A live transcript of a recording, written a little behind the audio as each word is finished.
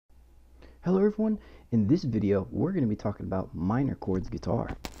Hello everyone, in this video we're going to be talking about minor chords guitar.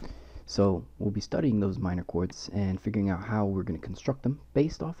 So we'll be studying those minor chords and figuring out how we're going to construct them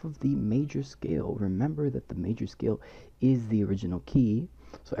based off of the major scale. Remember that the major scale is the original key,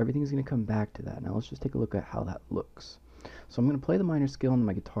 so everything's going to come back to that. Now let's just take a look at how that looks. So I'm going to play the minor scale on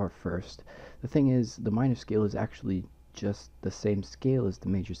my guitar first. The thing is, the minor scale is actually just the same scale as the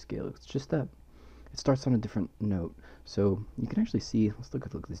major scale. It's just that it starts on a different note. So you can actually see, let's look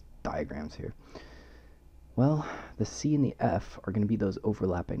at these diagrams here. Well, the C and the F are going to be those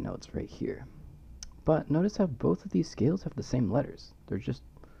overlapping notes right here. But notice how both of these scales have the same letters. They're just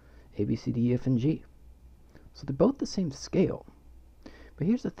A, B, C, D, E, F, and G. So they're both the same scale. But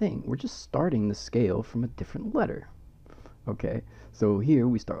here's the thing, we're just starting the scale from a different letter. Okay, so here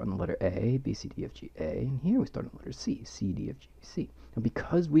we start on the letter A, B, C, D, F, G, A, and here we start on the letter C, C, D, F, G, C. Now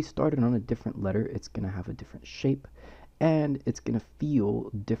because we started on a different letter, it's going to have a different shape, and it's going to feel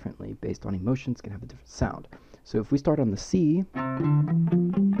differently based on emotion. It's going to have a different sound. So if we start on the C,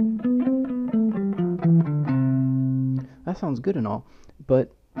 that sounds good and all,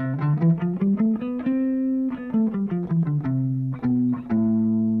 but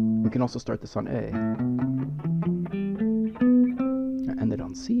we can also start this on A. End it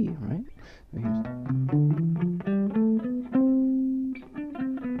on C, right?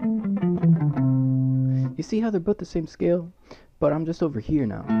 You see how they're both the same scale, but I'm just over here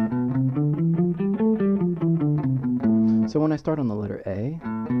now. So when I start on the letter A,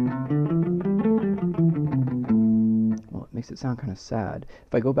 well, it makes it sound kind of sad.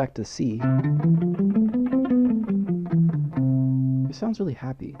 If I go back to C, it sounds really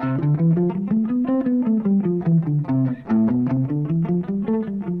happy.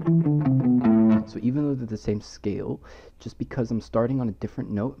 So even though they're the same scale, just because I'm starting on a different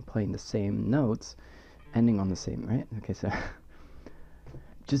note and playing the same notes, ending on the same, right? Okay, so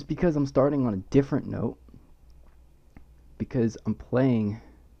just because I'm starting on a different note, because I'm playing,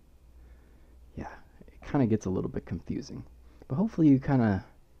 yeah, it kind of gets a little bit confusing. But hopefully you kind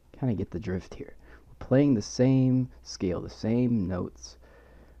of get the drift here. We're playing the same scale, the same notes,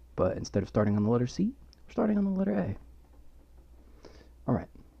 but instead of starting on the letter C, we're starting on the letter A. All right.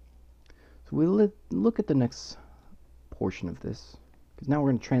 So we'll look at the next portion of this, because now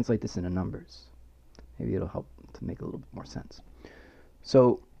we're going to translate this into numbers. Maybe it'll help to make a little bit more sense.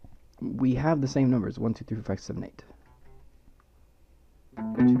 So we have the same numbers, 1, 2, 3, 4, 5, 7, 8.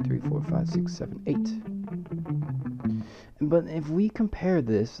 1, 2, 3, 4, 5, 6, 7, 8. But if we compare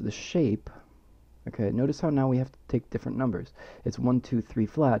this, the shape, okay, notice how now we have to take different numbers. It's 1, 2, 3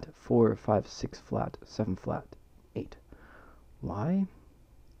 flat, 4, 5, 6 flat, 7 flat, 8. Why?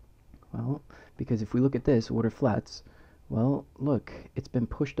 Well, because if we look at this, what are flats? Well, look, it's been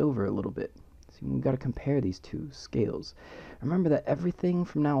pushed over a little bit. See, we've got to compare these two scales. Remember that everything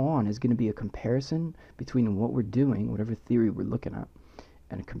from now on is going to be a comparison between what we're doing, whatever theory we're looking at,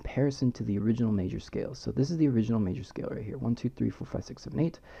 and a comparison to the original major scale. So this is the original major scale right here. 1, 2, 3, 4, 5, 6, 7,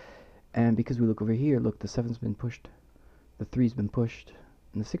 8. And because we look over here, look, the 7's been pushed, the 3's been pushed,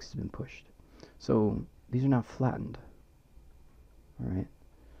 and the 6 has been pushed. So these are now flattened. All right.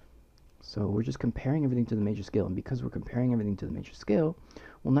 So we're just comparing everything to the major scale, and because we're comparing everything to the major scale,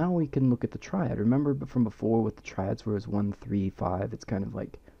 well, now we can look at the triad. Remember from before with the triads where it was 1, 3, 5, it's kind of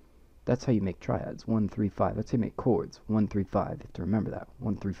like, that's how you make triads, 1, 3, 5. That's how you make chords, 1, 3, 5. You have to remember that,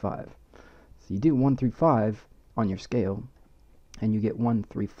 1, 3, 5. So you do 1, 3, 5 on your scale, and you get 1,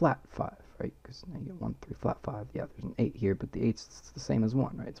 3 flat 5, right? Because now you get 1, 3 flat 5. Yeah, there's an 8 here, but the 8's the same as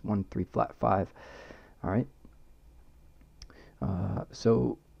 1, right? It's 1, 3 flat 5. All right.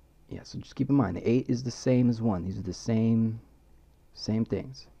 Yeah, so just keep in mind, the 8 is the same as 1. These are the same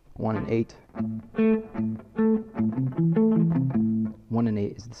things. 1 and 8. 1 and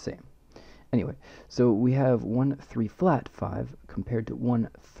 8 is the same. Anyway, so we have 1, 3 flat 5 compared to 1,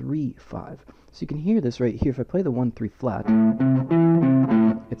 3, 5. So you can hear this right here. If I play the 1, 3 flat,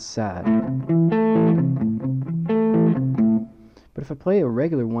 it's sad. But if I play a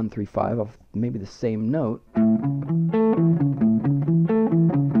regular 1, 3, 5 off maybe the same note,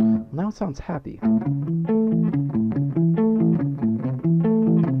 now it sounds happy.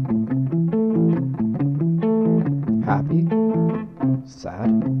 Happy, sad,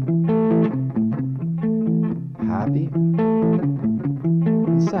 happy,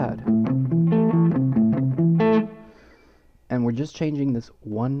 and sad. And we're just changing this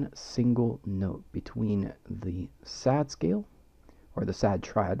one single note between the sad scale, or the sad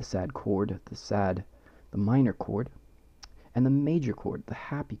triad, the sad chord, the minor chord, and the major chord, the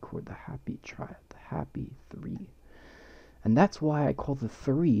happy chord, the happy triad, the happy 3. And that's why I call the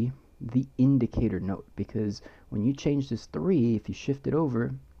 3 the indicator note, because when you change this 3, if you shift it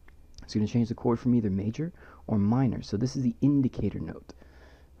over, It's going to change the chord from either major or minor. So this is the indicator note.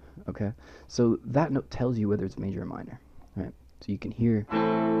 Okay, so that note tells you whether it's major or minor. Right? So you can hear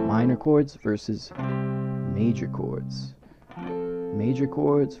minor chords versus major chords. Major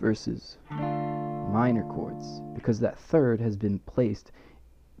chords versus minor chords, because that third has been placed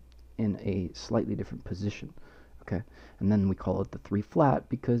in a slightly different position. Okay, and then we call it the 3 flat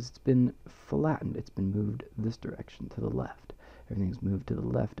because it's been flattened. It's been moved this direction to the left. Everything's moved to the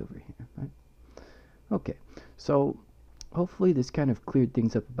left over here, right? Okay, so hopefully this kind of cleared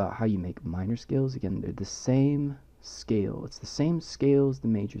things up about how you make minor scales. Again, they're the same scale. It's the same scale as the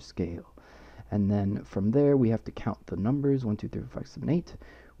major scale. And then from there, we have to count the numbers, 1, 2, 3, 4, 5, 6, 7, 8.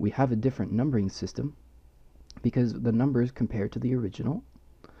 We have a different numbering system because the numbers compare to the original.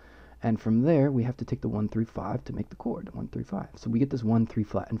 And from there, we have to take the 1, 3, 5 to make the chord, 1, 3, 5. So we get this 1, 3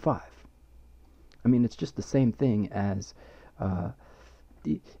 flat and 5. I mean, it's just the same thing as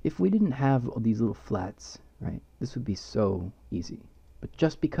if we didn't have all these little flats, right? This would be so easy. But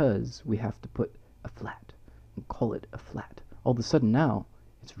just because we have to put a flat and call it a flat, all of a sudden now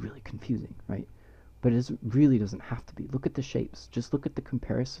it's really confusing, right? But it really doesn't have to be. Look at the shapes. Just look at the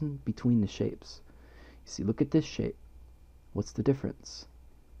comparison between the shapes. You see, look at this shape. What's the difference?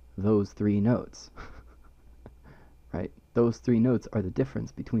 Those 3 notes. Right? Those 3 notes are the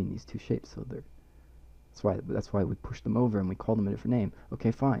difference between these 2 shapes. So that's why we push them over and we call them a different name.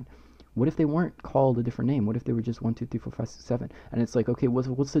 Okay, fine. What if they weren't called a different name? What if they were just 1, 2, 3, 4, 5, 6, 7? And it's like, okay,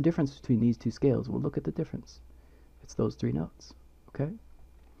 what's the difference between these 2 scales? Well, look at the difference. It's those 3 notes. Okay?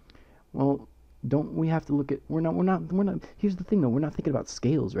 Well, don't we have to look at, we're not, here's the thing though, we're not thinking about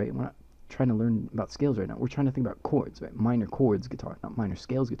scales, right? We're not trying to learn about scales right now. We're trying to think about chords, right? Minor chords guitar, not minor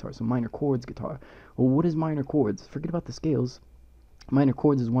scales guitar. So minor chords guitar. Well, what is minor chords? Forget about the scales. Minor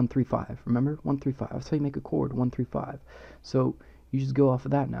chords is 1, 3, 5. Remember? 1, 3, 5. That's how you make a chord, 1, 3, 5. So you just go off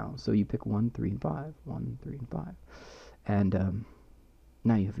of that now. So you pick 1, 3, and 5. 1, 3, and 5. And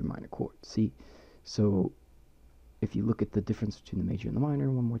now you have your minor chord. See? So if you look at the difference between the major and the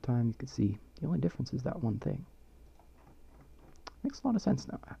minor one more time, you can see the only difference is that one thing. Makes a lot of sense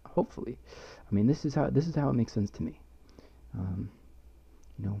now, hopefully. I mean, this is how it makes sense to me. You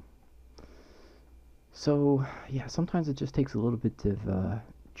know. So yeah, sometimes it just takes a little bit of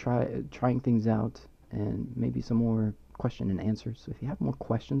trying things out and maybe some more question and answers. So if you have more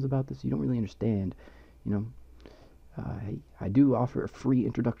questions about this, you don't really understand, you know, I do offer a free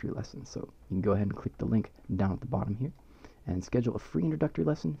introductory lesson. So you can go ahead and click the link down at the bottom here and schedule a free introductory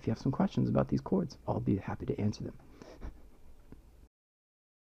lesson. If you have some questions about these chords, I'll be happy to answer them.